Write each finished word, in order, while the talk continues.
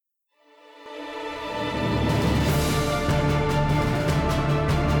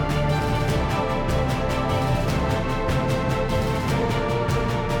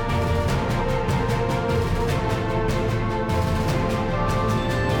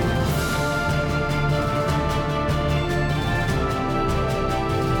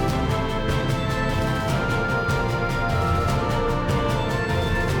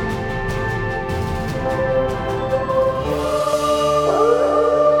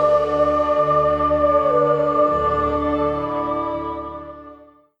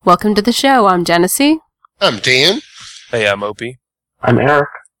Welcome to the show. I'm Genesee. I'm Dan. Hey, I'm Opie. I'm Eric.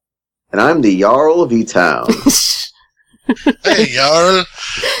 And I'm the Jarl of E-Town. Hey, Jarl.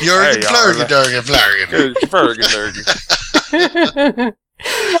 You're Hey, the Jarl.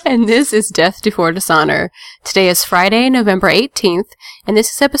 And this is Death Before Dishonor. Today is Friday, November 18th, and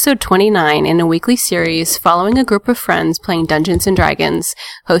this is episode 29 in a weekly series following a group of friends playing Dungeons & Dragons,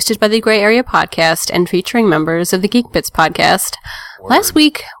 hosted by the Gray Area Podcast and featuring members of the Geek Bits podcast. Last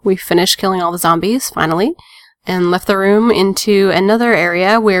week, we finished killing all the zombies, finally, and left the room into another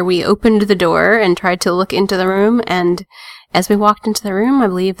area where we opened the door and tried to look into the room, and as we walked into the room, I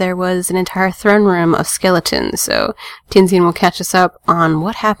believe there was an entire throne room of skeletons, so Tinsian will catch us up on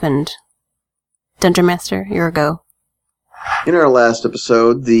what happened. Dungeon Master, you're a go. In our last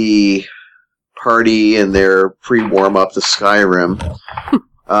episode, the party and their pre-warm-up to Skyrim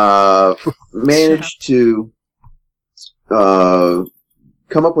managed to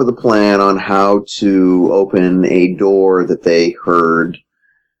come up with a plan on how to open a door that they heard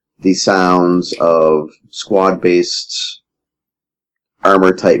the sounds of squad-based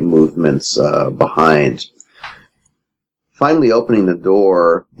armor-type movements behind. Finally opening the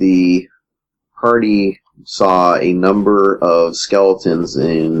door, the party saw a number of skeletons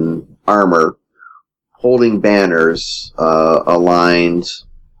in armor holding banners aligned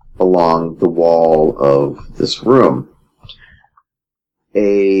along the wall of this room.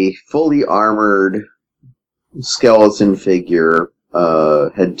 A fully armored skeleton figure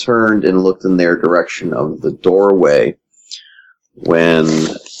had turned and looked in their direction of the doorway when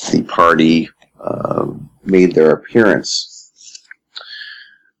the party made their appearance.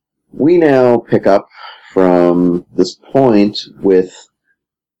 We now pick up from this point with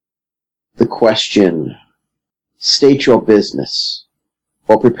the question, state your business,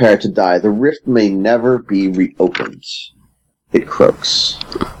 or prepare to die. The rift may never be reopened. It croaks.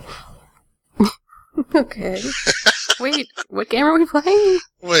 Okay. Wait, what game are we playing?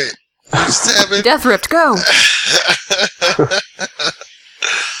 Wait. Stabbing. Death Rift, go!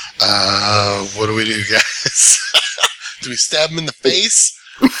 What do we do, guys? Do we stab him in the face?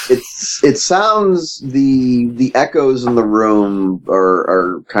 It sounds, the echoes in the room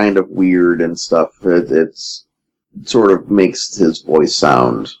are kind of weird and stuff. It sort of makes his voice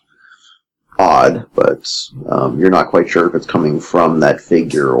sound odd, but you're not quite sure if it's coming from that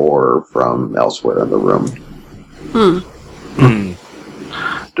figure or from elsewhere in the room.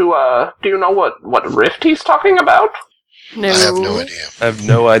 Do you know what rift he's talking about? No. I have no idea. I have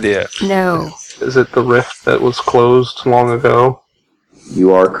no idea. No. Is it the rift that was closed long ago?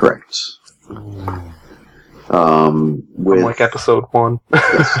 You are correct. From like episode 1.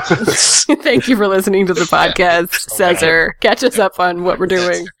 Thank you for listening to the podcast, Cesar. Catch us up on what we're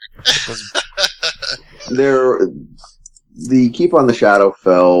doing. The Keep on the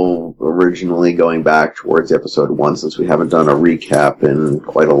Shadowfell, originally going back towards episode 1, since we haven't done a recap in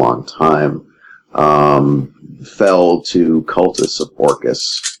quite a long time, fell to cultists of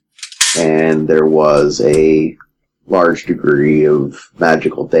Orcus, and there was a large degree of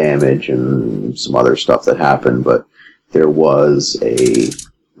magical damage and some other stuff that happened, but there was a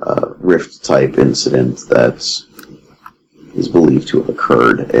rift-type incident that is believed to have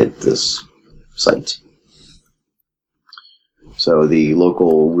occurred at this site. So the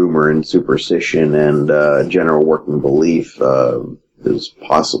local rumor and superstition and general working belief has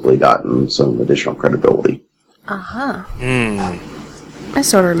possibly gotten some additional credibility. Uh-huh. I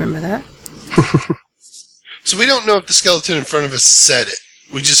sort of remember that. So we don't know if the skeleton in front of us said it.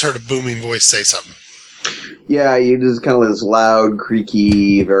 We just heard a booming voice say something. Yeah, you just kind of this loud,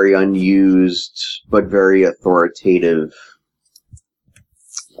 creaky, very unused, but very authoritative.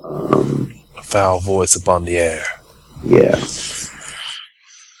 A foul voice upon the air. Yeah.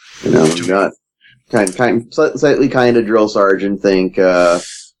 You know, not slightly kind of drill sergeant. Think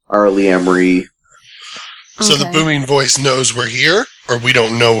Arlie Emery. So the booming voice knows we're here, or we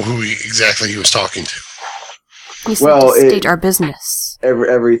don't know who exactly he was talking to. You said to state our business.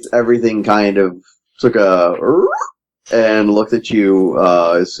 Everything kind of took a and looked at you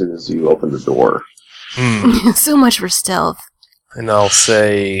as soon as you opened the door. So much for stealth. And I'll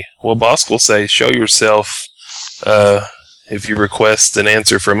say, well, Bosk will say, show yourself. If you request an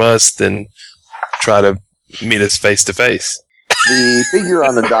answer from us, then try to meet us face to face. The figure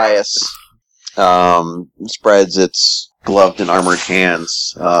on the dais spreads its gloved and armored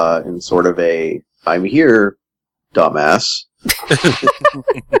hands in sort of a, I'm here, dumbass,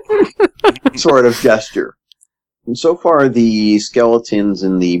 sort of gesture. And so far, the skeletons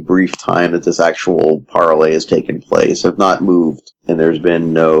in the brief time that this actual parlay has taken place have not moved, and there's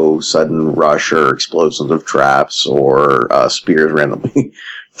been no sudden rush or explosions of traps or spears randomly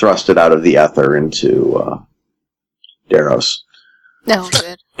thrust it out of the ether into Daros. No,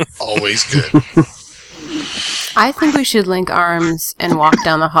 good. Always good. I think we should link arms and walk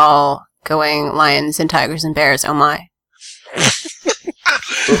down the hall going lions and tigers and bears, oh my.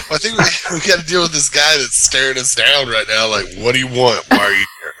 I think we got to deal with this guy that's staring us down right now. Like, what do you want? Why are you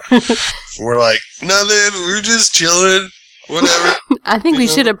here? We're like, nothing. We're just chilling. Whatever. I think we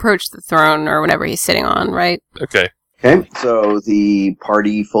should approach the throne or whatever he's sitting on, right? Okay. Okay, so the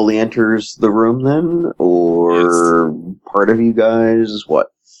party fully enters the room then? Or part of you guys, what?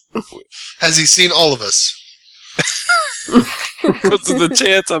 Has he seen all of us? What's the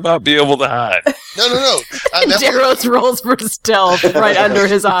chance I might be able to hide? No. Daros rolls for stealth right under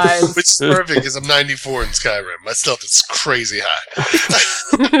his eyes. Which is perfect because I'm 94 in Skyrim. My stealth is crazy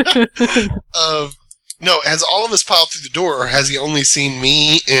high. No, has all of us piled through the door, or has he only seen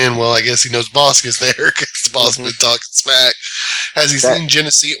me? And, well, I guess he knows Bosk is there because Bosk has been talking smack. Has he seen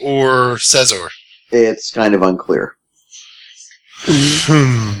Genesee or Cesar? It's kind of unclear.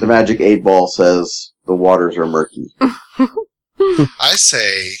 The magic 8-ball says the waters are murky. I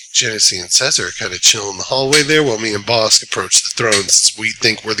say Genesee and Cesar kind of chill in the hallway there while me and Bosk approach the throne since we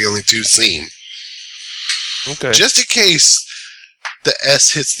think we're the only two seen. Okay. Just in case the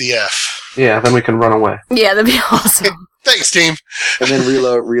S hits the F. Yeah, then we can run away. Yeah, that'd be awesome. Thanks, team. And then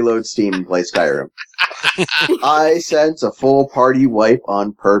reload Steam and play Skyrim. I sense a full party wipe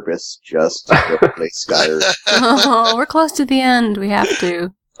on purpose just to go play Skyrim. Oh, we're close to the end. We have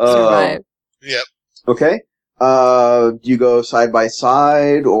to survive. Yep. Okay. Do you go side by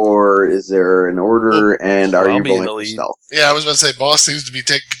side, or is there an order, and are I'll you be in rolling the for lead. stealth? Yeah, I was about to say, Boss seems to be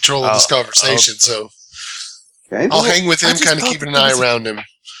taking control of this conversation, so Okay. I'll hang with I him, just kind of thought keeping an there eye was around him.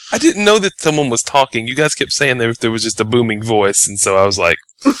 I didn't know that someone was talking. You guys kept saying there was just a booming voice, and so I was like,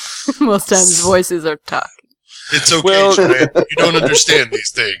 Most times voices are talking. It's okay, Well- Joanne. You don't understand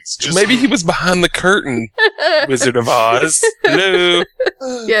these things. Just maybe he was behind the curtain, Wizard of Oz. Hello.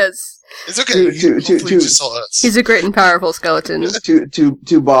 Yes. It's okay. Hopefully he just saw us. He's a great and powerful skeleton.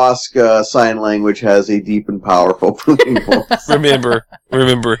 To Bosk, sign language has a deep and powerful booming voice. Remember,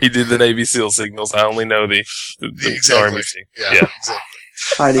 he did the Navy SEAL signals. I only know the Exactly. Army thing. Yeah, Yeah. exactly.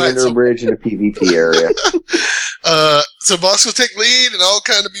 Hiding under a bridge in a PvP area. So Boss will take lead, and I'll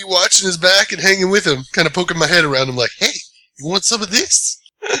kind of be watching his back and hanging with him, kind of poking my head around him like, hey, you want some of this?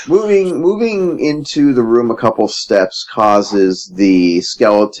 Moving into the room a couple steps causes the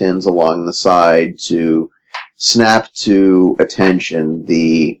skeletons along the side to snap to attention.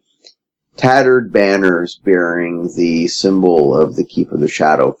 The tattered banners bearing the symbol of the Keep of the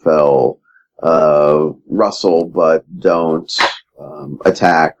Shadowfell rustle but don't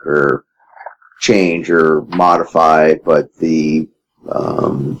attack or change or modify, but the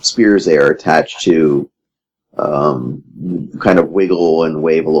spears they are attached to kind of wiggle and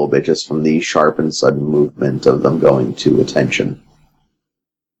wave a little bit just from the sharp and sudden movement of them going to attention.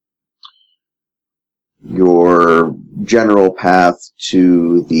 Your general path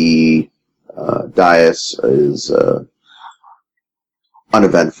to the dais is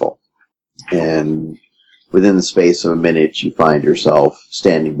uneventful, and within the space of a minute you find yourself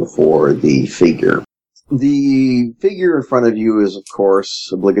standing before the figure. The figure in front of you is, of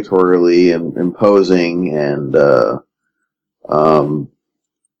course, obligatorily imposing, and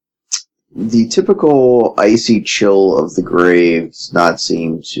the typical icy chill of the grave does not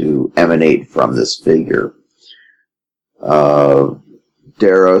seem to emanate from this figure.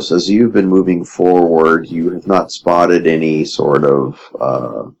 Daros, as you've been moving forward, you have not spotted any sort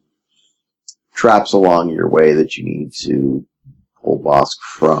of traps along your way that you need to pull Bosk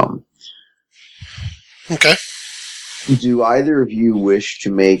from. Okay. Do either of you wish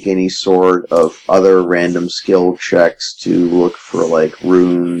to make any sort of other random skill checks to look for, like,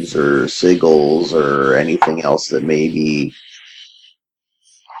 runes or sigils or anything else that may be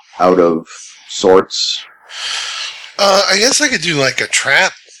out of sorts? I guess I could do, like, a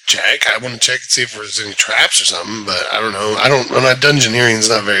trap check. I want to check and see if there's any traps or something, but I don't know. My dungeoneering's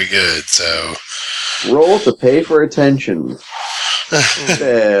not very good, so... Roll to pay for attention.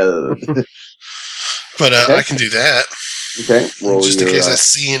 But Okay. I can do that. Okay, roll just in your, case I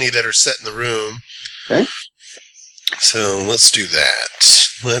see any that are set in the room. Okay. So let's do that.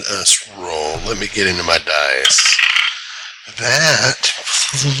 Let us roll. Let me get into my dice. That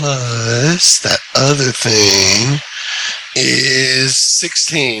plus that other thing is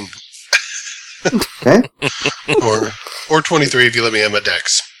 16. Okay. or 23 if you let me have my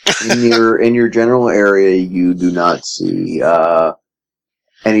dex. in your general area, you do not see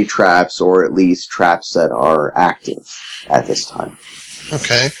any traps, or at least traps that are active at this time.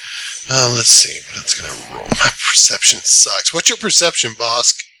 Okay. Let's see. That's going to roll. My perception sucks. What's your perception,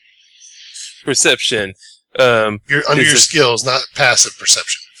 Bosk? Perception. Under Is your it- skills, not passive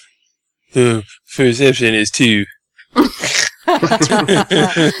perception. Perception is 2.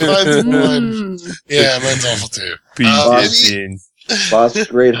 Mine's one. Yeah, mine's awful too. Perception. Bosk's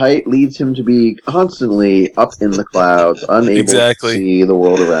great height leads him to be constantly up in the clouds, unable Exactly. to see the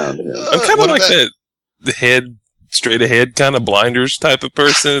world around him. I'm kind of what like about- that, the head, straight ahead kind of blinders type of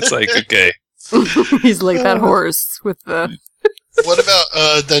person. It's like, okay. He's like that horse with the. What about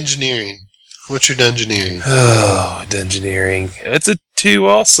Dungeoneering? What's your Dungeoneering? Oh, Dungeoneering. It's a 2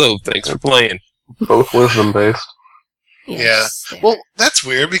 also. Thanks for playing. Both wisdom based. Yes. Well, that's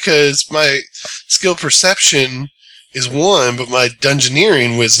weird because my skill perception is 1, but my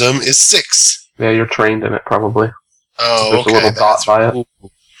Dungeoneering wisdom is 6. Yeah, you're trained in it probably. Oh, There's okay. a little dot by it.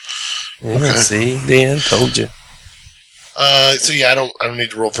 Yeah, Okay. see, Dan, told you. So yeah, I don't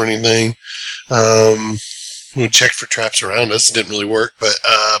need to roll for anything. We checked for traps around us. It didn't really work. But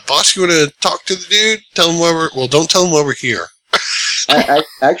boss, you want to talk to the dude? Tell him why we're. Well, don't tell him why we're here. I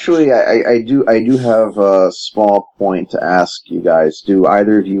do have a small point to ask you guys. Do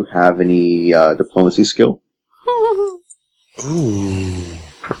either of you have any diplomacy skill? Ooh.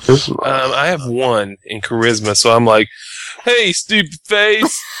 Charisma. I have 1 in charisma, so I'm like, hey, stupid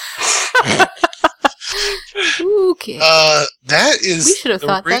face. Okay. That is. We should have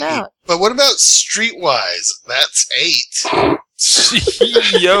thought that 3. out. But what about streetwise? That's 8.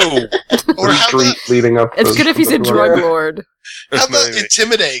 Yo. Or how Street about, leading up. It's to- good if he's a drug lord. how about Maybe.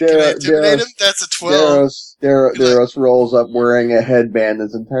 intimidate? Can I intimidate him? That's a 12. Daros rolls up wearing a headband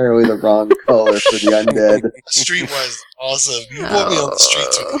that's entirely the wrong color for the undead. Streetwise is awesome. You want me on the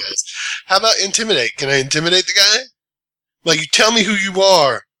streets with you guys. How about intimidate? Can I intimidate the guy? Like, you tell me who you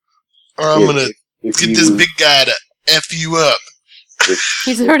are, or I'm gonna If get you- this big guy to F you up.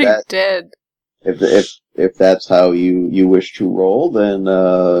 He's already that- dead. If that's how you wish to roll, then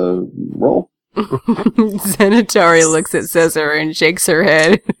roll. Xanatari looks at Caesar and shakes her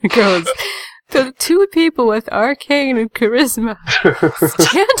head and goes, the 2 people with arcane and charisma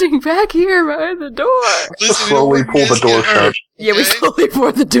standing back here by the door. Listen, Slowly pull the door shut. Yeah, we Okay. slowly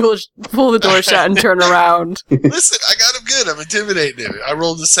pull the door shut and turn around. Listen, I got him good. I'm intimidating him. I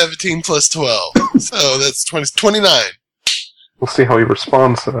rolled a 17 plus 12. So that's 29. We'll see how he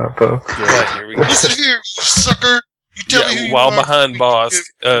responds to that, though. Yeah, here we go. Listen here, you sucker. You tell me who you While are. behind Bosk,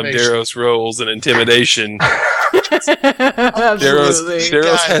 information. Daros rolls an intimidation. Absolutely. Daros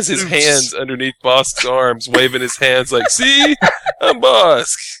Guy has his loops. hands underneath Bosk's arms, waving his hands like, see? I'm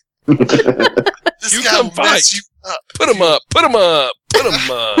Bosk. This You guy come will fight. mess you up. Put him up, put him up, put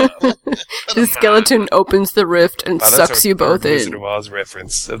him up. The skeleton opens the rift and Wow, that's sucks our you both third Wizard in. of Oz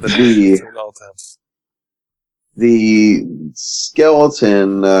reference of the The- of all time. The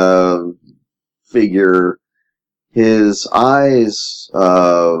skeleton figure, his eyes,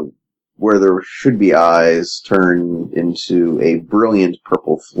 where there should be eyes, turn into a brilliant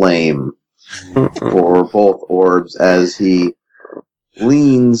purple flame for both orbs as he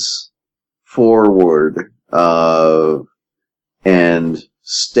leans forward and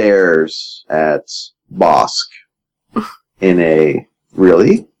stares at Bosk in a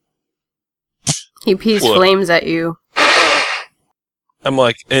really. He pees What? flames at you. I'm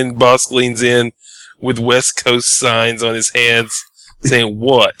like, and Bosk leans in with West Coast signs on his hands saying,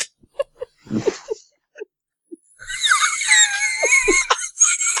 what?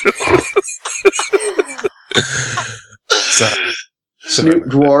 Sorry. Snoop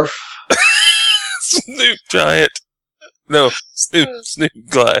Dwarf. Snoop Giant. No, Snoop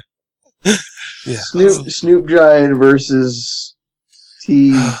Glide. Yeah. Snoop Giant versus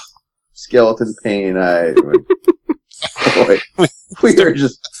T Skeleton Pain. Boy, we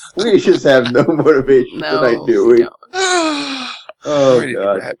just have no motivation No. tonight, do we? don't. Oh Ready to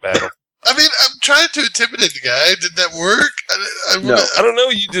god. rap battle. I mean, I'm trying to intimidate the guy. Did that work? No. I don't know.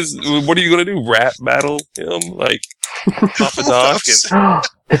 You just, what are you gonna do? Rap battle him like off a dock? And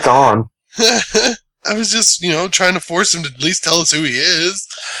It's on. I was just, trying to force him to at least tell us who he is.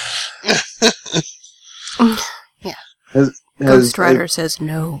 Ghost Rider says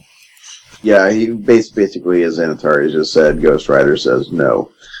no. Yeah, he basically, as Anatari just said, Ghost Rider says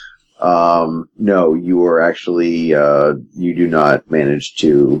no. No, you are actually, you do not manage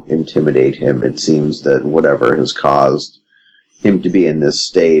to intimidate him. It seems that whatever has caused him to be in this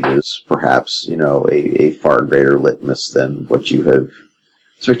state is perhaps, a far greater litmus than what you have,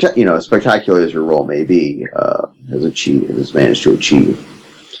 spectacular as your role may be, has managed to achieve.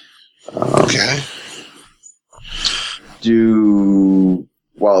 Okay. Do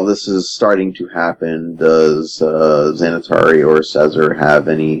while this is starting to happen, does Xanatari or Caesar have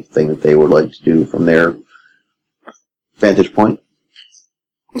anything that they would like to do from their vantage point?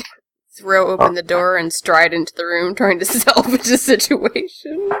 Throw open the door and stride into the room, trying to salvage the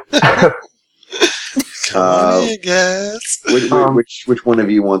situation. Come on in, guys. Which one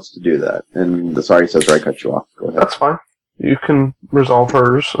of you wants to do that? And sorry, Caesar, I cut you off. Go ahead. That's fine. You can resolve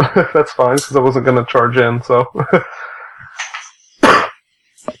hers. That's fine, because I wasn't going to charge in, so...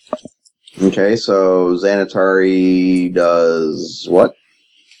 Okay, so Xanatari does what?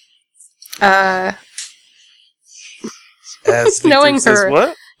 As Victor Knowing says, her.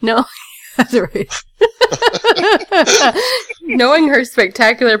 what? No, that's right. Knowing her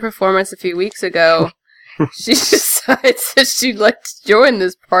spectacular performance a few weeks ago, she decides that she'd like to join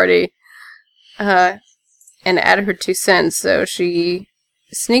this party and add her 2 cents. So she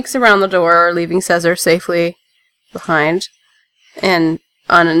sneaks around the door, leaving Caesar safely behind and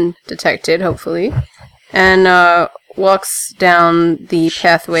undetected, hopefully, and walks down the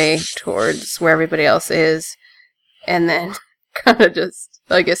pathway towards where everybody else is, and then kind of just,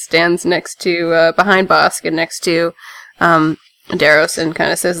 I guess, stands next to, behind Bosk and next to Daros and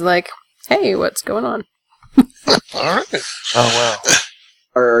kind of says, like, hey, what's going on? Alright. Oh, wow.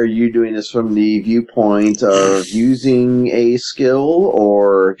 Are you doing this from the viewpoint of using a skill,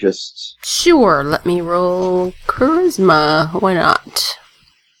 or just... Sure, let me roll charisma. Why not?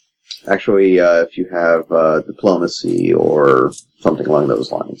 Actually, if you have diplomacy or something along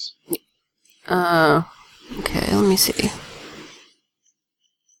those lines. Okay, let me see.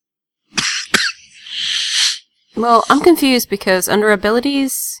 Well, I'm confused because under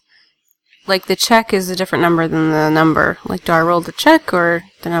abilities, like, the check is a different number than the number. Like, do I roll the check or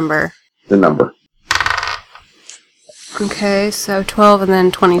the number? The number. Okay, so 12 and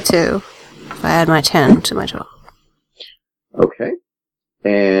then 22. If I add my 10 to my 12. Okay.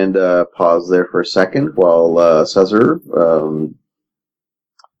 And pause there for a second while Caesar...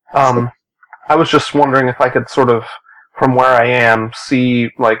 I was just wondering if I could sort of, from where I am, see,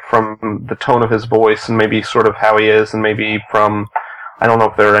 like, from the tone of his voice and maybe sort of how he is, and maybe from, I don't know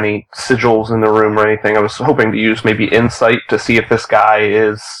if there are any sigils in the room or anything. I was hoping to use maybe insight to see if this guy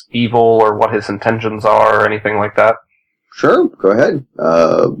is evil or what his intentions are or anything like that. Sure, go ahead.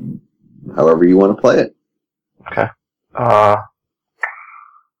 However you want to play it. Okay. I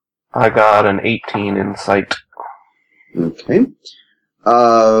got an 18 insight. Okay.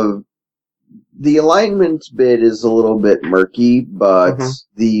 The alignment bit is a little bit murky, but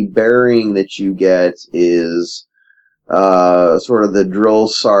the bearing that you get is sort of the drill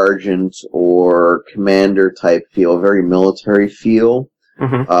sergeant or commander type feel, very military feel.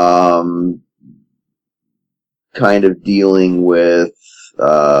 Kind of dealing with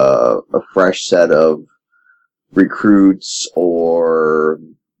a fresh set of recruits or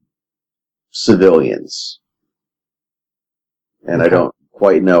civilians. And I don't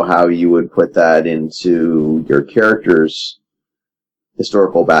quite know how you would put that into your character's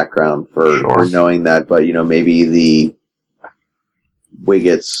historical background for knowing that, but, you know, maybe the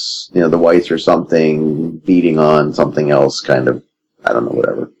Wiggets, you know, the Whites or something beating on something else, kind of, I don't know,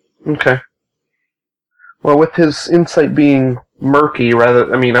 whatever. Okay. Well, with his insight being murky,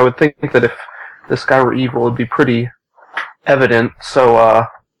 rather, I mean, I would think that if this guy were evil, it'd be pretty evident, so,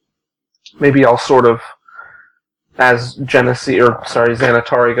 maybe I'll sort of, as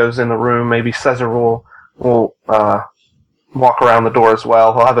Xanatari goes in the room, maybe Caesar will walk around the door as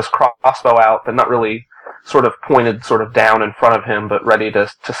well. He'll have his crossbow out, but not really sort of pointed sort of down in front of him, but ready to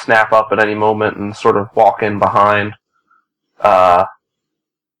snap up at any moment and sort of walk in behind.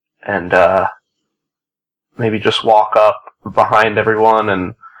 And maybe just walk up behind everyone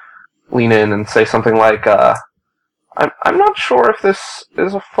and lean in and say something like, I'm not sure if this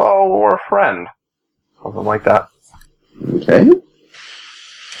is a foe or a friend. Something like that. Okay.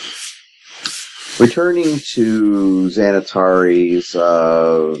 Returning to Xanatari's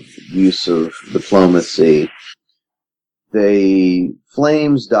use of diplomacy, the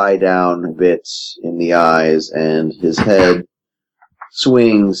flames die down a bit in the eyes, and his head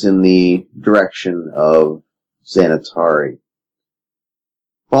swings in the direction of Xanatari.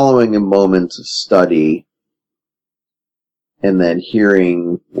 Following a moment of study, and then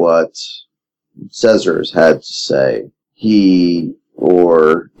hearing what Caesar's had to say, he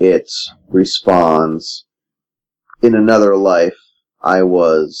or it responds, in another life, I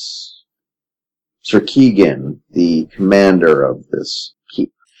was Sir Keegan, the commander of this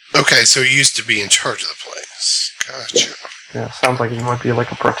keep. Okay, so he used to be in charge of the place. Gotcha. Yeah, sounds like he might be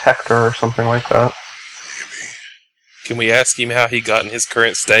like a protector or something like that. Maybe. Can we ask him how he got in his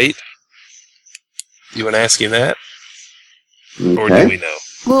current state? You want to ask him that? Or do we know?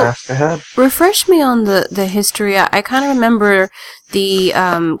 Well, Ask ahead. refresh me on the history. I kind of remember the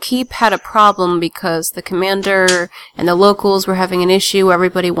keep had a problem because the commander and the locals were having an issue.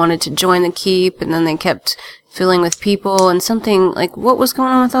 Everybody wanted to join the keep, and then they kept filling with people and something like, what was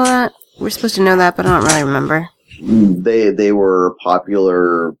going on with all that? We're supposed to know that, but I don't really remember. They were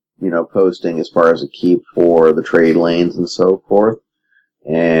popular, posting as far as a keep for the trade lanes and so forth.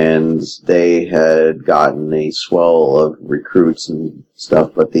 And they had gotten a swell of recruits and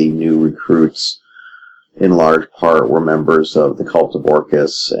stuff, but the new recruits, in large part, were members of the Cult of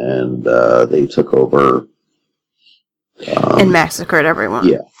Orcus, and they took over. And massacred everyone.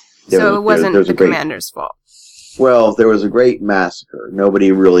 Yeah. So it wasn't the commander's fault. Well, there was a great massacre.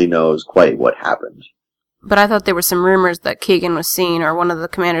 Nobody really knows quite what happened. But I thought there were some rumors that Keegan was seen, or one of the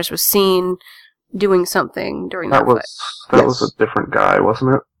commanders was seen doing something during that fight. That was a different guy,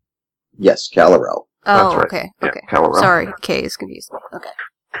 wasn't it? Yes, Calorel. Oh, That's right. okay. Yeah, Okay. Calorel. Sorry, K is confused. Okay.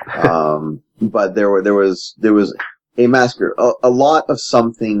 But there was a massacre. A lot of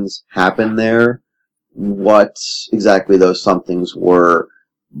somethings happened there. What exactly those somethings were,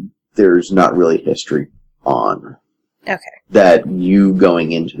 there's not really history on. Okay. That you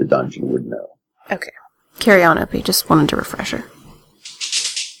going into the dungeon would know. Okay. Carry on, Opie. Just wanted to refresh her.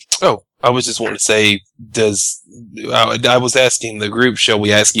 Oh, I was just wanting to say, I was asking the group, shall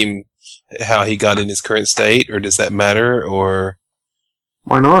we ask him how he got in his current state, or does that matter, or?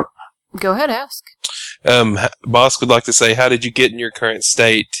 Why not? Go ahead, ask. Bosk would like to say, how did you get in your current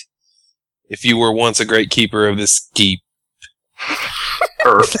state if you were once a great keeper of this keep?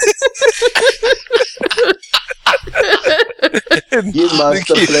 Earth. You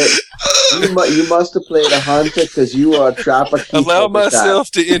must have played a hunter because you are a trapper. Allow myself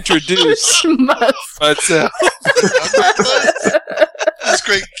to introduce myself. This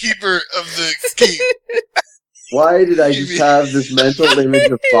great keeper of the keep. Why did I just have this mental image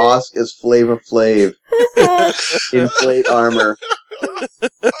of Bosk as Flavor Flav in plate armor?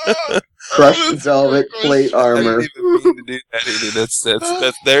 Crushed velvet plate armor. I didn't even mean to do that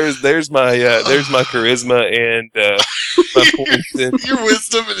either. There's my charisma and my points. And Your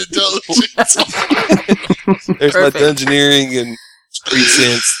wisdom and intelligence. there's Perfect. my dungeoneering and street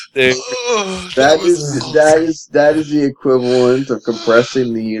sense. There. That is the equivalent of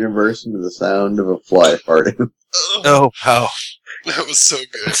compressing the universe into the sound of a fly farting. Oh wow! That was so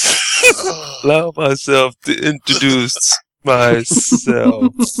good. Allow myself to introduce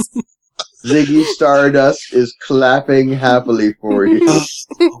myself. Ziggy Stardust is clapping happily for you.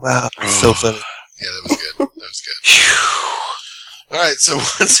 Oh, wow, so funny. Yeah, that was good. That was good. All right, so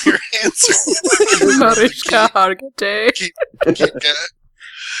what's your answer? Mariska Hargitay. Keep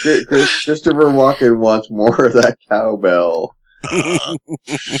Christopher Walken wants more of that cowbell.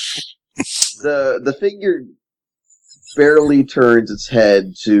 The figure barely turns its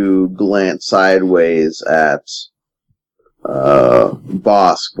head to glance sideways at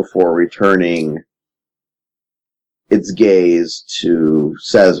Bosk before returning its gaze to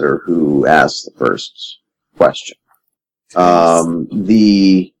Caesar, who asked the first question.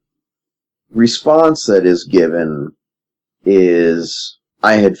 The response that is given is,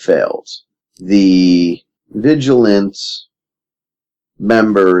 I had failed. The vigilant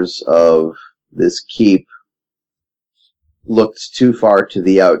members of this keep looked too far to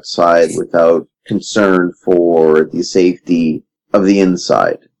the outside without concern for the safety of the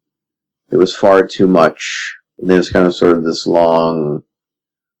inside. It was far too much. There's kind of sort of this long,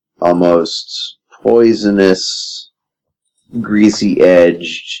 almost poisonous,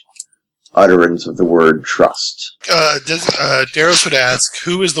 greasy-edged utterance of the word trust. Daros would ask,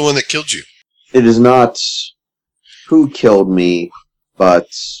 who is the one that killed you? It is not who killed me, but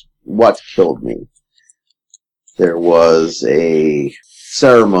what killed me. There was a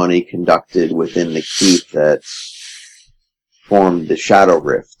ceremony conducted within the keep that formed the Shadow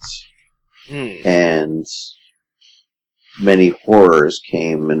Rift, and many horrors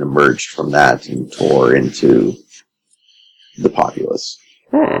came and emerged from that and tore into the populace.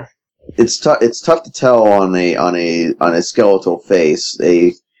 It's tough to tell on a skeletal face,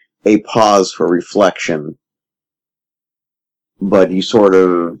 a pause for reflection. But you sort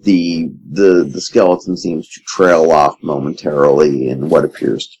of, the skeleton seems to trail off momentarily in what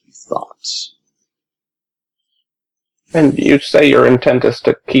appears to be thoughts. And you say your intent is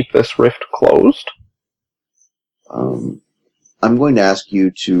to keep this rift closed? I'm going to ask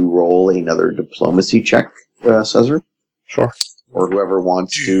you to roll another diplomacy check, Caesar. Sure. Or whoever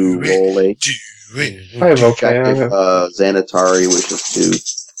wants to roll a Do it. I have check okay. if Xanatari wishes to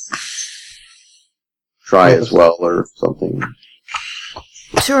try as well or something.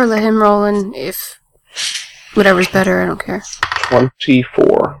 Sure, let him roll in if Whatever's better, I don't care.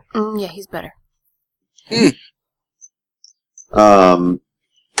 24. Yeah, he's better.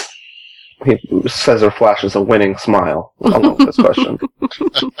 Caesar flashes a winning smile along with this question.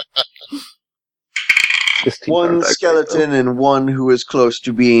 His teeth aren't One that great, skeleton and one who is close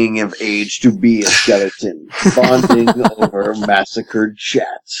to being of age to be a skeleton, bonding over massacred chat.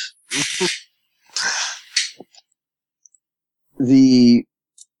 The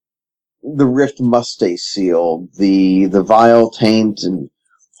rift must stay sealed. The vile taint and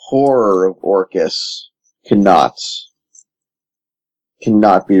horror of Orcus cannot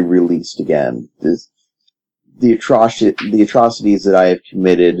be released again. The atrocities that I have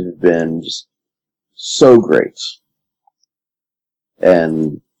committed have been just so great,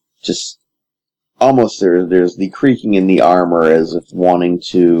 and just almost there's the creaking in the armor as if wanting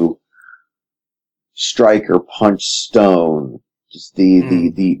to strike or punch stone. Just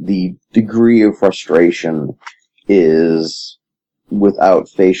the degree of frustration is without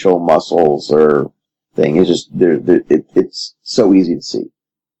facial muscles or thing. It's just it's so easy to see,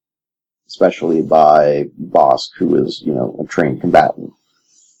 especially by Bosk, who is a trained combatant.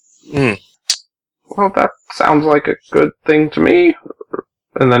 Well, that sounds like a good thing to me.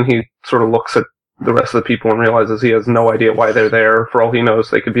 And then he sort of looks at the rest of the people and realizes he has no idea why they're there. For all he knows,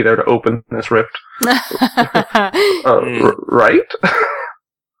 they could be there to open this rift. Right?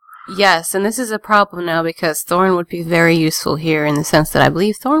 Yes, and this is a problem now because Thorn would be very useful here in the sense that I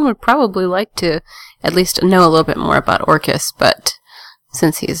believe Thorn would probably like to at least know a little bit more about Orcus, but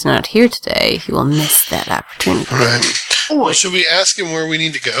since he is not here today, he will miss that opportunity. Right. Well, should we ask him where we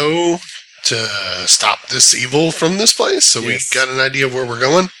need to go to stop this evil from this place so we got an idea of where we're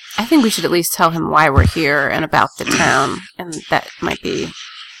going? I think we should at least tell him why we're here and about the town, and that might be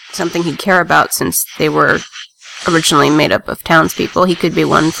something he'd care about since they were originally made up of townspeople. He could be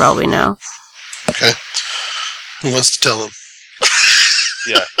one for all we know. Okay. Who wants to tell him?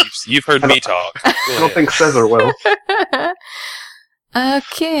 Yeah, you've heard me talk. I don't think Caesar will.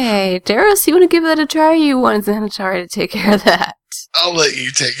 Okay, Daros, you want to give that a try, or you want Xanatari to take care of that? I'll let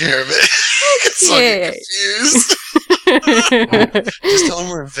you take care of it. So I get confused. Just tell them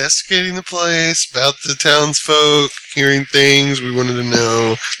we're investigating the place, about the townsfolk, hearing things we wanted to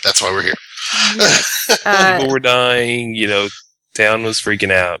know. That's why we're here. People were dying, town was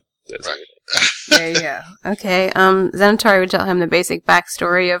freaking out. Right. There you go. Okay, Xanatari would tell him the basic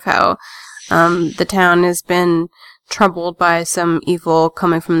backstory of how the town has been troubled by some evil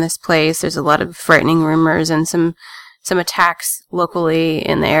coming from this place. There's a lot of frightening rumors and some attacks locally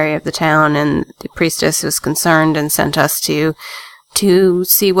in the area of the town, and the priestess was concerned and sent us to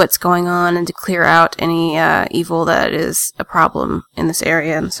see what's going on and to clear out any evil that is a problem in this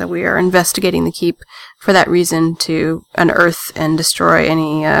area. And so we are investigating the keep for that reason, to unearth and destroy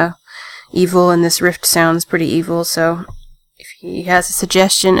any evil, and this rift sounds pretty evil, so if he has a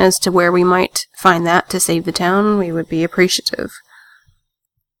suggestion as to where we might find that to save the town, we would be appreciative.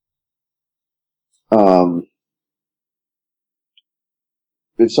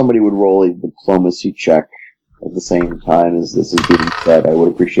 If somebody would roll a diplomacy check at the same time as this is being said, I would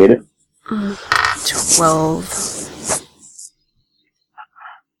appreciate it. 12.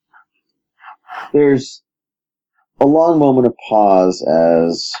 There's a long moment of pause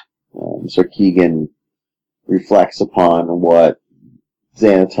as Sir Keegan reflects upon what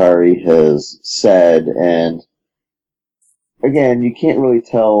Xanatari has said, and again, you can't really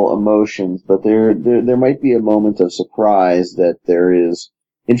tell emotions, but there might be a moment of surprise that there is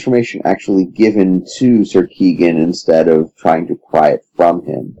information actually given to Sir Keegan instead of trying to pry it from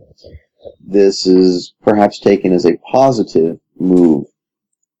him. This is perhaps taken as a positive move,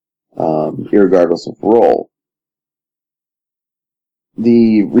 irregardless of role.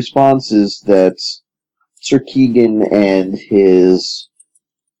 The response is that Sir Keegan and his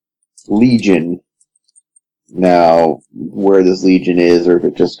legion, now where this legion is, or if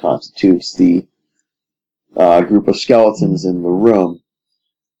it just constitutes the group of skeletons in the room,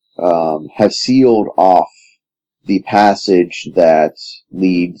 have sealed off the passage that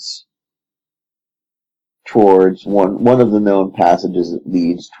leads towards one of the known passages that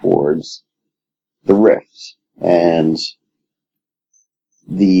leads towards the rift, and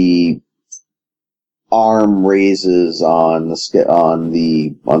the arm raises on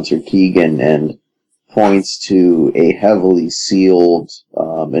Sir Keegan and points to a heavily sealed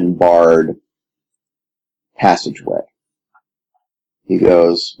and barred passageway. He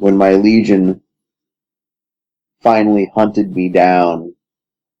goes, "When my legion finally hunted me down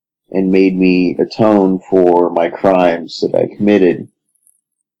and made me atone for my crimes that I committed,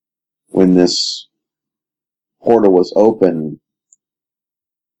 when this portal was open,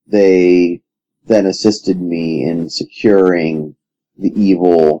 they then assisted me in securing the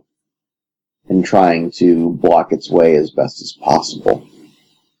evil and trying to block its way as best as possible.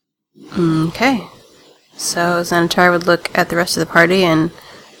 Okay. So Xanatar would look at the rest of the party and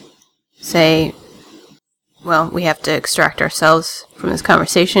say, well, we have to extract ourselves from this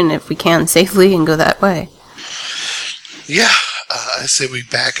conversation if we can safely and go that way. Yeah, I say we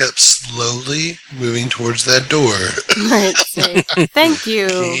back up slowly, moving towards that door. Right, say, thank you,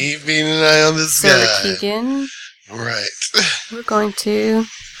 Keeping an eye on this Sir guy. Keegan. Right. We're going to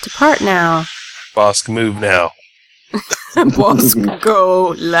depart now. Bosk, move now. Boss,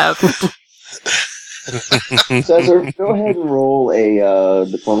 go left. Cesar, go ahead and roll a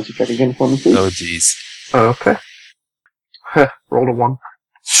diplomacy check again for me, please. Oh, jeez. Okay. Rolled a 1.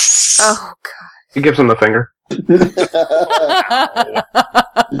 Oh, He gives him the finger.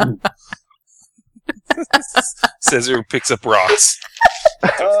 God. Cesar picks up rocks.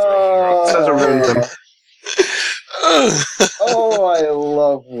 Cesar ruins him. Oh, I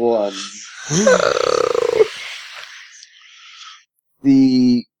love one.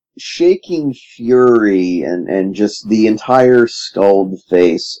 The shaking fury and just the entire skulled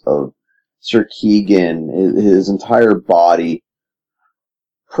face of Sir Keegan, his entire body,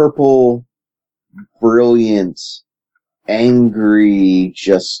 purple, brilliant, angry,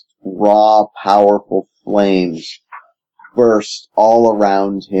 just raw, powerful flames burst all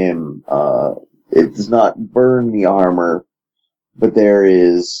around him. It does not burn the armor, but there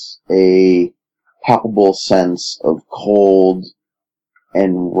is a palpable sense of cold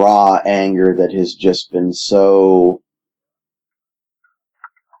and raw anger that has just been so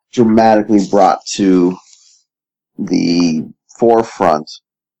dramatically brought to the forefront.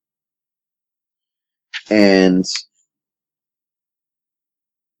 And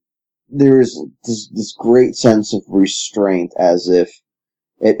there is this great sense of restraint, as if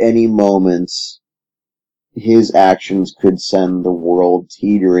at any moment his actions could send the world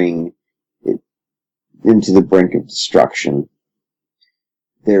teetering into the brink of destruction.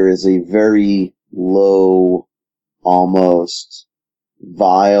 There is a very low, almost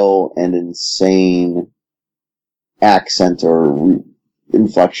vile and insane accent or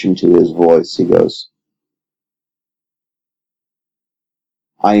inflection to his voice. He goes,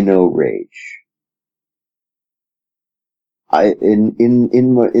 I know rage. In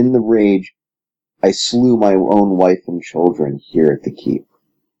the rage, I slew my own wife and children here at the keep.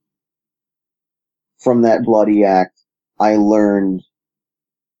 From that bloody act, I learned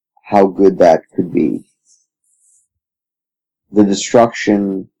how good that could be. The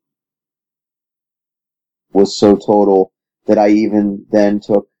destruction was so total that I even then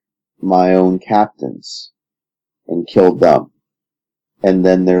took my own captains and killed them, and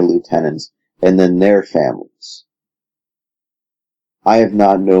then their lieutenants, and then their families. I have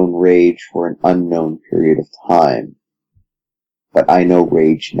not known rage for an unknown period of time, but I know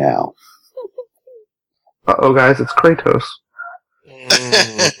rage now. Uh-oh, guys, it's Kratos.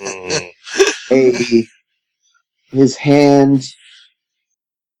 His hand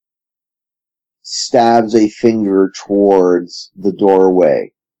stabs a finger towards the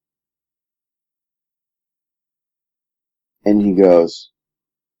doorway. And he goes,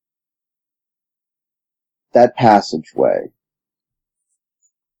 that passageway.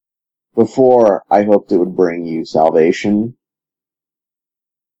 Before, I hoped it would bring you salvation.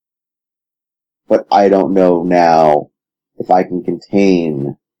 But I don't know now if I can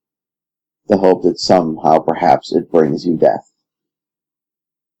contain the hope that somehow perhaps it brings you death.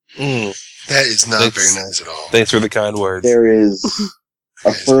 That is not Thanks. very nice at all. Thanks for the kind words. There is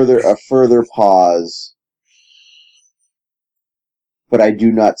a further pause, but I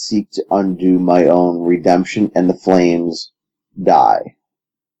do not seek to undo my own redemption, and the flames die.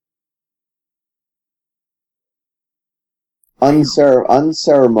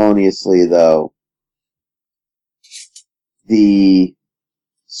 Unceremoniously, though, the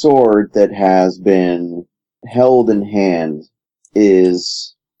sword that has been held in hand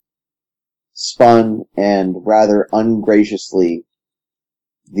is spun, and rather ungraciously,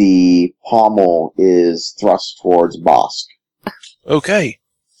 the pommel is thrust towards Bosk. Okay.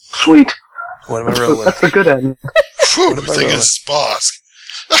 Sweet. What am I rolling? That's the good end. Phew, What I am I think rolling? it's Bosk.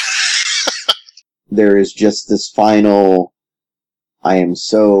 There is just this final, I am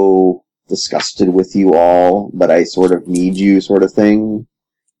so disgusted with you all, but I sort of need you sort of thing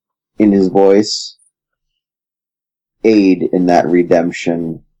in his voice. Aid in that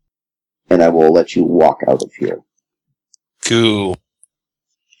redemption, and I will let you walk out of here. Cool.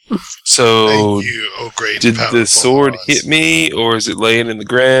 So, Thank you, oh great. did powerful the sword Oz. hit me, or is it laying in the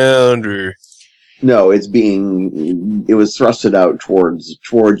ground, or... No, it was thrusted out towards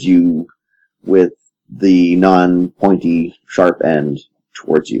you with the non-pointy, sharp end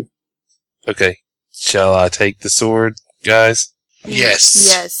towards you. Okay. Shall I take the sword, guys? Yes.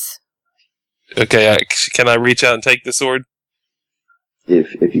 Yes. Okay, can I reach out and take the sword?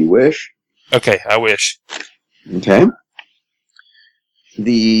 If you wish. Okay, I wish. Okay.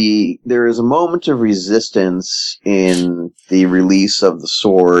 There is a moment of resistance in the release of the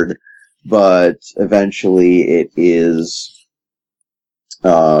sword, but eventually it is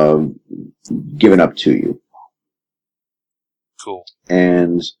given up to you. Cool.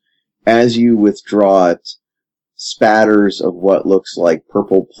 And as you withdraw it, spatters of what looks like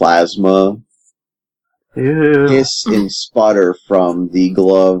purple plasma Ew. hiss and sputter from the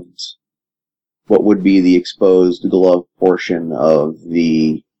gloved, what would be the exposed glove portion of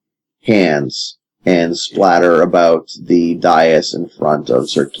the hands, and splatter about the dais in front of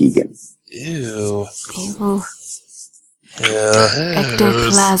Sir Keegan. Ew. Ew. Yeah.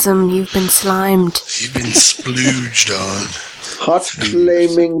 Ectoplasm, you've been slimed. You've been splooged on. Hot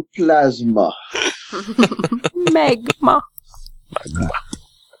flaming plasma. Magma.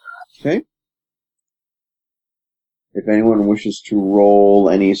 Okay. If anyone wishes to roll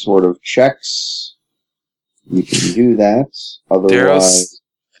any sort of checks, you can do that. Otherwise,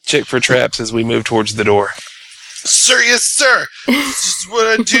 Check for traps as we move towards the door. Sir, yes, sir. This is what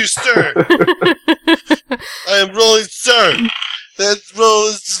I do, sir. I am rolling, sir. That roll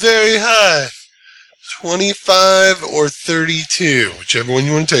is very high. 25 or 32, whichever one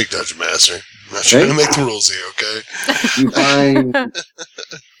you want to take, Dungeon Master. I'm not trying to make the rules here, okay? you find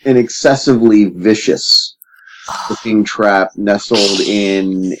an excessively vicious looking trap nestled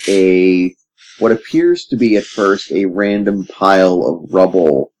in what appears to be at first a random pile of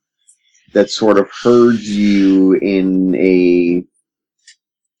rubble that sort of herds you in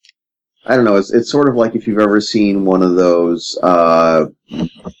I don't know, it's sort of like if you've ever seen one of those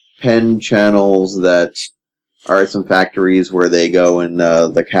pen channels that are at some factories where they go and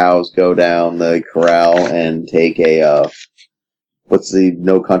the cows go down the corral and take what's the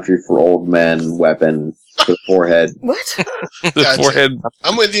No Country for Old Men weapon to the forehead. What? The Gotcha. forehead.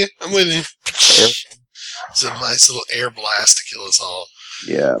 I'm with you. It's a nice little air blast to kill us all.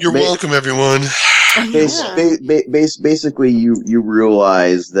 Yeah. You're welcome, everyone. Basically, you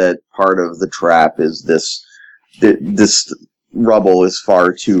realize that part of the trap is this rubble is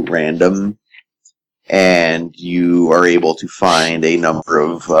far too random, and you are able to find a number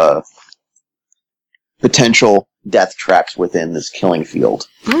of potential death traps within this killing field.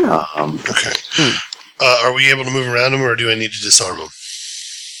 Okay. Are we able to move around them, or do I need to disarm them?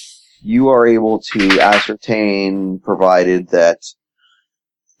 You are able to ascertain, provided that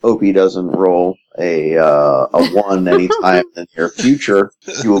Opie doesn't roll a 1 anytime in the near future,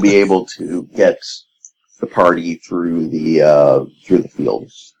 you will be able to get the party through the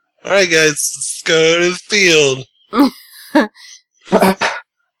field. All right, guys, let's go to the field.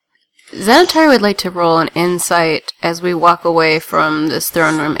 Xanatar would like to roll an insight as we walk away from this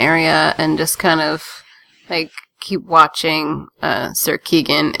throne room area and just kind of keep watching Sir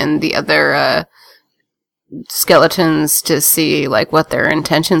Keegan and the other skeletons to see what their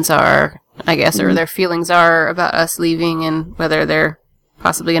intentions are, I guess, or their feelings are about us leaving, and whether they're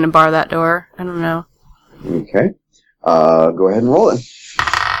possibly going to bar that door. I don't know. Okay. Go ahead and roll it.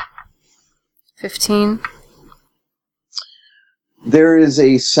 15. There is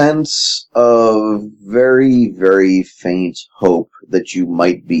a sense of very, very faint hope that you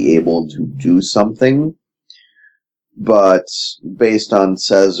might be able to do something, but based on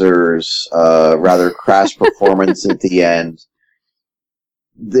Caesar's rather crass performance at the end,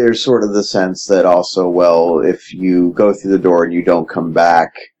 there's sort of the sense that also, well, if you go through the door and you don't come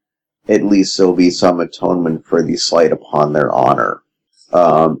back, at least there'll be some atonement for the slight upon their honor.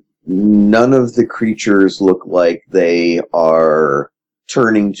 None of the creatures look like they are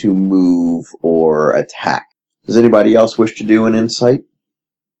turning to move or attack. Does anybody else wish to do an insight?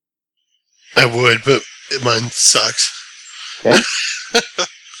 I would, but mine sucks. Okay.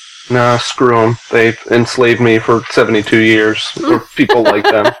 Nah, screw them. They've enslaved me for 72 years. Or people like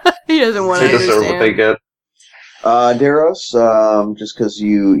them. He doesn't want to They deserve what they get. Daros, just because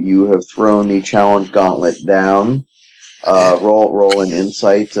you have thrown the challenge gauntlet down, roll an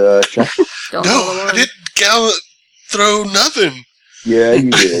insight check. Don't No, roll a I one. didn't throw nothing. Yeah, you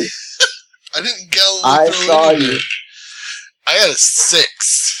did. I didn't throw I saw anything. you. I got a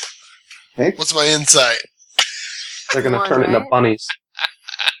 6. Okay. What's my insight? They're going Come to on, turn it into right? bunnies.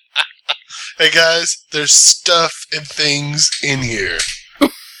 Hey guys, there's stuff and things in here.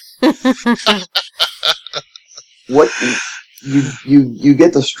 What you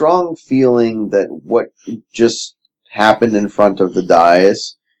get the strong feeling that what just happened in front of the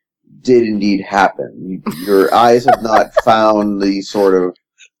dais did indeed happen. Your eyes have not found the sort of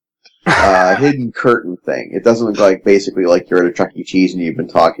hidden curtain thing. It doesn't look like basically like you're at a Chuck E. Cheese and you've been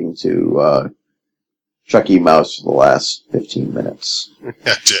talking to Chuck E. Mouse for the last 15 minutes.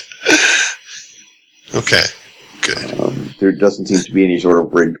 Gotcha. Okay, good. There doesn't seem to be any sort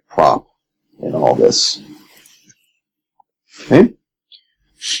of rigged prop in all this. Okay.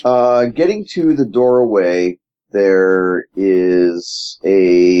 Getting to the doorway, there is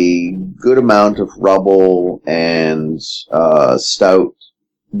a good amount of rubble and stout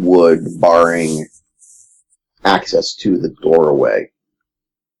wood barring access to the doorway.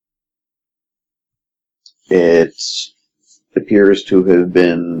 It appears to have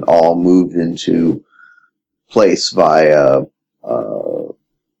been all moved into place via the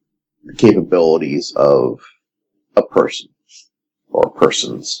capabilities of a person or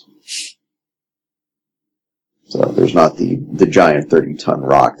persons. So there's not the giant 30-ton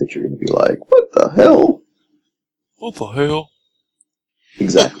rock that you're going to be like, what the hell? What the hell?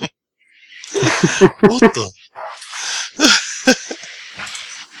 Exactly. What the?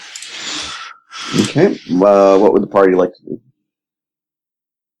 Okay. What would the party like to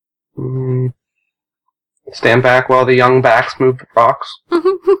do? Stand back while the young backs move the rocks.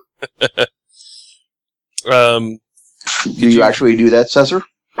 Do you actually do that, Cesar?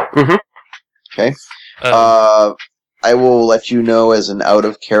 Mm-hmm. Okay. I will let you know as an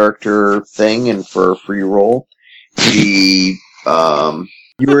out-of-character thing and for a free roll. You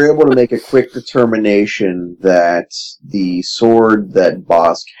were able to make a quick determination that the sword that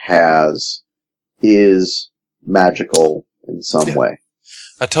Bosk has is magical in some way.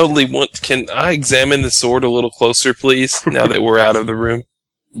 I totally want... Can I examine the sword a little closer, please, now that we're out of the room?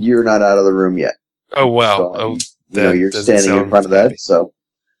 You're not out of the room yet. Oh, wow. So, you're standing in front of that, so...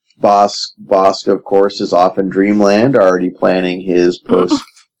 Bosk, of course, is off in Dreamland, already planning his post.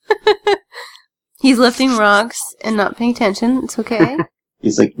 He's lifting rocks and not paying attention. It's okay.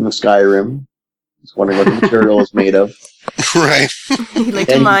 He's thinking of Skyrim. He's wondering what the material is made of. Right. He'd like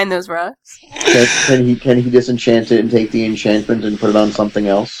to mine those rocks. Can he disenchant it and take the enchantment and put it on something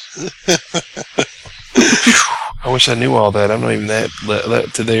else? I wish I knew all that. I'm not even that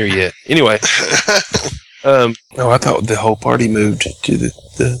to there yet. Anyway. I thought the whole party moved to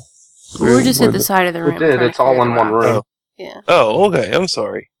the We're just at the side of the room. We did. It's all in one room. Yeah. Oh, okay. I'm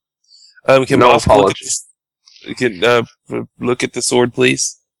sorry. Can No Bosk apologies. Look at the sword,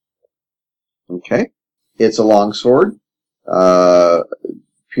 please? Okay. It's a long sword.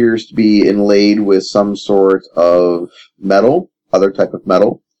 Appears to be inlaid with some sort of metal, other type of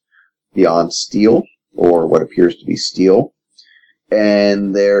metal, beyond steel, or what appears to be steel.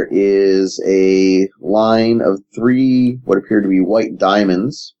 And there is a line of 3 what appear to be white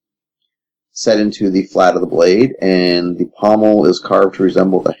diamonds set into the flat of the blade, and the pommel is carved to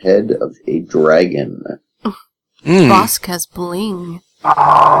resemble the head of a dragon. Bosk has bling.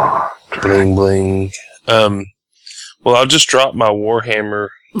 Bling bling. Well, I'll just drop my warhammer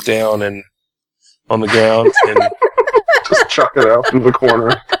down and on the ground and Just chuck it out in the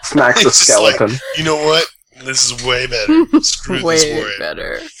corner. Smack the It's just like, skeleton. you know what? This is way better. Screw this Way warrior.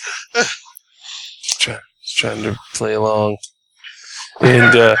 better. trying to play along.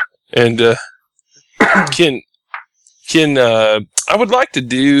 And can I would like to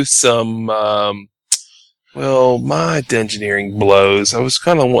do some my dungeoneering blows. I was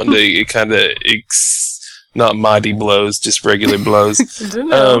kind of wanting to not mighty blows, just regular blows.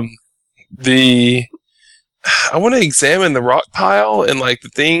 I want to examine the rock pile and like the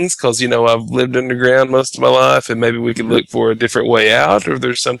things, because I've lived underground most of my life, and maybe we could look for a different way out, or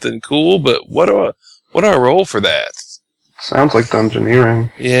there's something cool. But what do I roll for that? Sounds like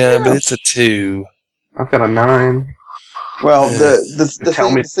dungeoneering. Yeah, but it's a 2. I've got a 9. Well, the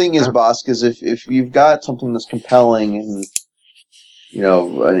thing is, Yeah. Bosk, is if you've got something that's compelling and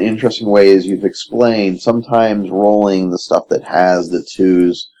an interesting way, as you've explained, sometimes rolling the stuff that has the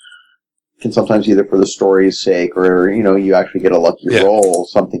 2s can sometimes, either for the story's sake or you actually get a lucky roll,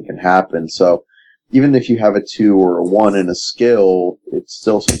 something can happen. So even if you have a 2 or a 1 in a skill, it's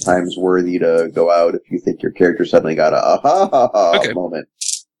still sometimes worthy to go out if you think your character suddenly got a aha moment.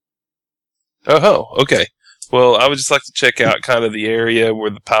 Oh, okay. Well, I would just like to check out kind of the area where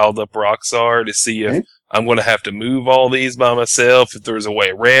the piled up rocks are to see if I'm going to have to move all these by myself, if there's a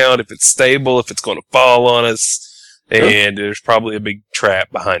way around, if it's stable, if it's going to fall on us, and there's probably a big trap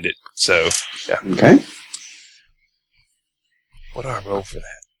behind it. So, yeah. Okay. What do I roll for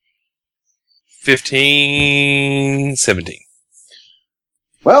that? 15, 17.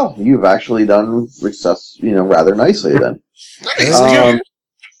 Well, you've actually done rather nicely then. Nice.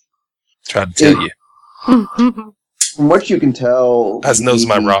 Tried to tell you. From what you can tell, Has knows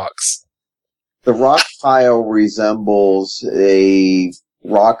my rocks. The rock pile resembles a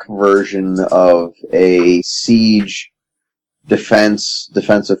rock version of a siege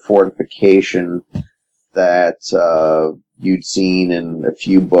defensive fortification that you'd seen in a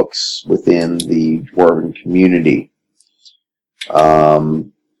few books within the dwarven community.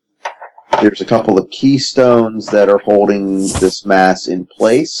 There's a couple of keystones that are holding this mass in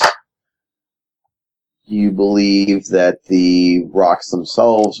place. You believe that the rocks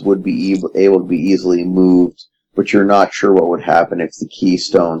themselves would be able to be easily moved, but you're not sure what would happen if the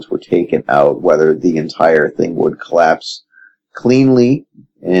keystones were taken out, whether the entire thing would collapse cleanly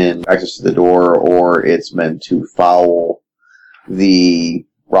and access to the door, or it's meant to foul the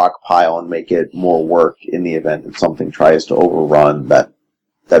rock pile and make it more work in the event that something tries to overrun that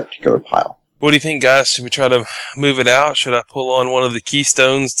particular pile. What do you think, guys? Should we try to move it out? Should I pull on one of the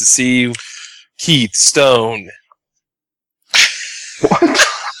keystones to see Keith Stone? What?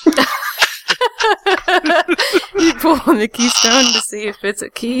 You pull on the keystone to see if it's a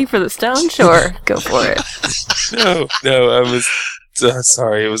key for the stone? Sure, go for it. No, I was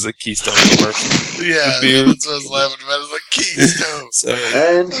sorry. It was a Keystone commercial. Yeah, that's what I was laughing about. It's like Keystone.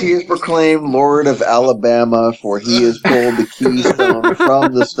 Sorry. And he is proclaimed Lord of Alabama, for he has pulled the keystone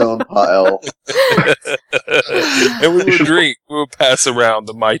from the stone pile. And we will drink. We will pass around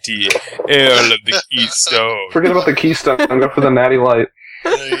the mighty ale of the Keystone. Forget about the keystone. Go for the natty light.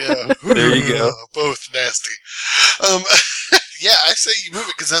 There you go. There you go. Both nasty. Yeah, I say you move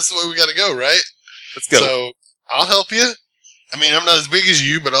it because that's the way we got to go, right? Let's go. So I'll help you. I mean, I'm not as big as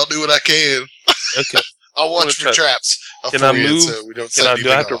you, but I'll do what I can. Okay. I'll watch for traps. Can I move? So we don't Do I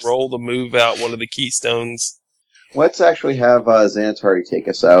have off. to roll to move out one of the keystones? Let's actually have Xanatari take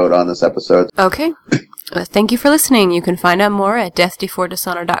us out on this episode. Okay. Thank you for listening. You can find out more at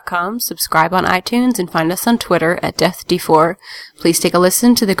deathd4dishonor.com, subscribe on iTunes, and find us on Twitter at deathd4. Please take a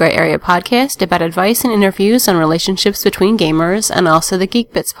listen to the Gray Area podcast about advice and interviews on relationships between gamers, and also the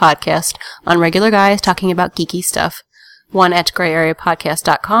Geek Bits podcast on regular guys talking about geeky stuff. One at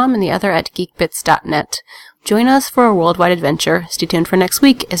grayareapodcast.com and the other at geekbits.net. Join us for a worldwide adventure. Stay tuned for next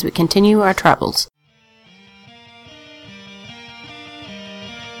week as we continue our travels.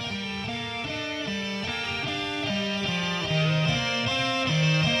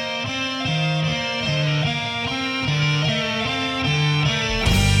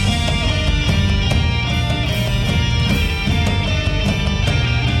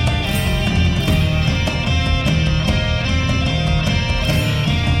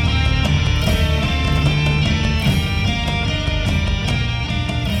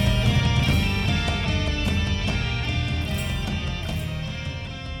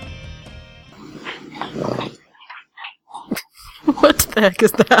 What the heck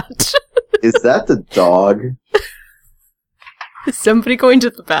is that? Is that the dog? Is somebody going to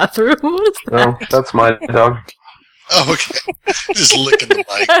the bathroom? What is that? No, that's my dog. Oh, okay. Just licking the mic.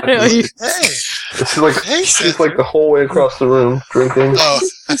 I know, you- Hey. It's like Hey, she's like the whole way across the room drinking. Oh.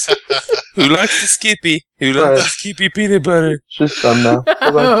 Who likes the Skippy? Who likes the Skippy peanut butter? She's done now.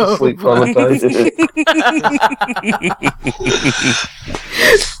 Go back to sleep, traumatized.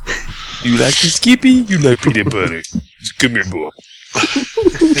 You like the Skippy? You like peanut butter? Come here, boy.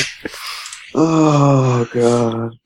 Oh, God.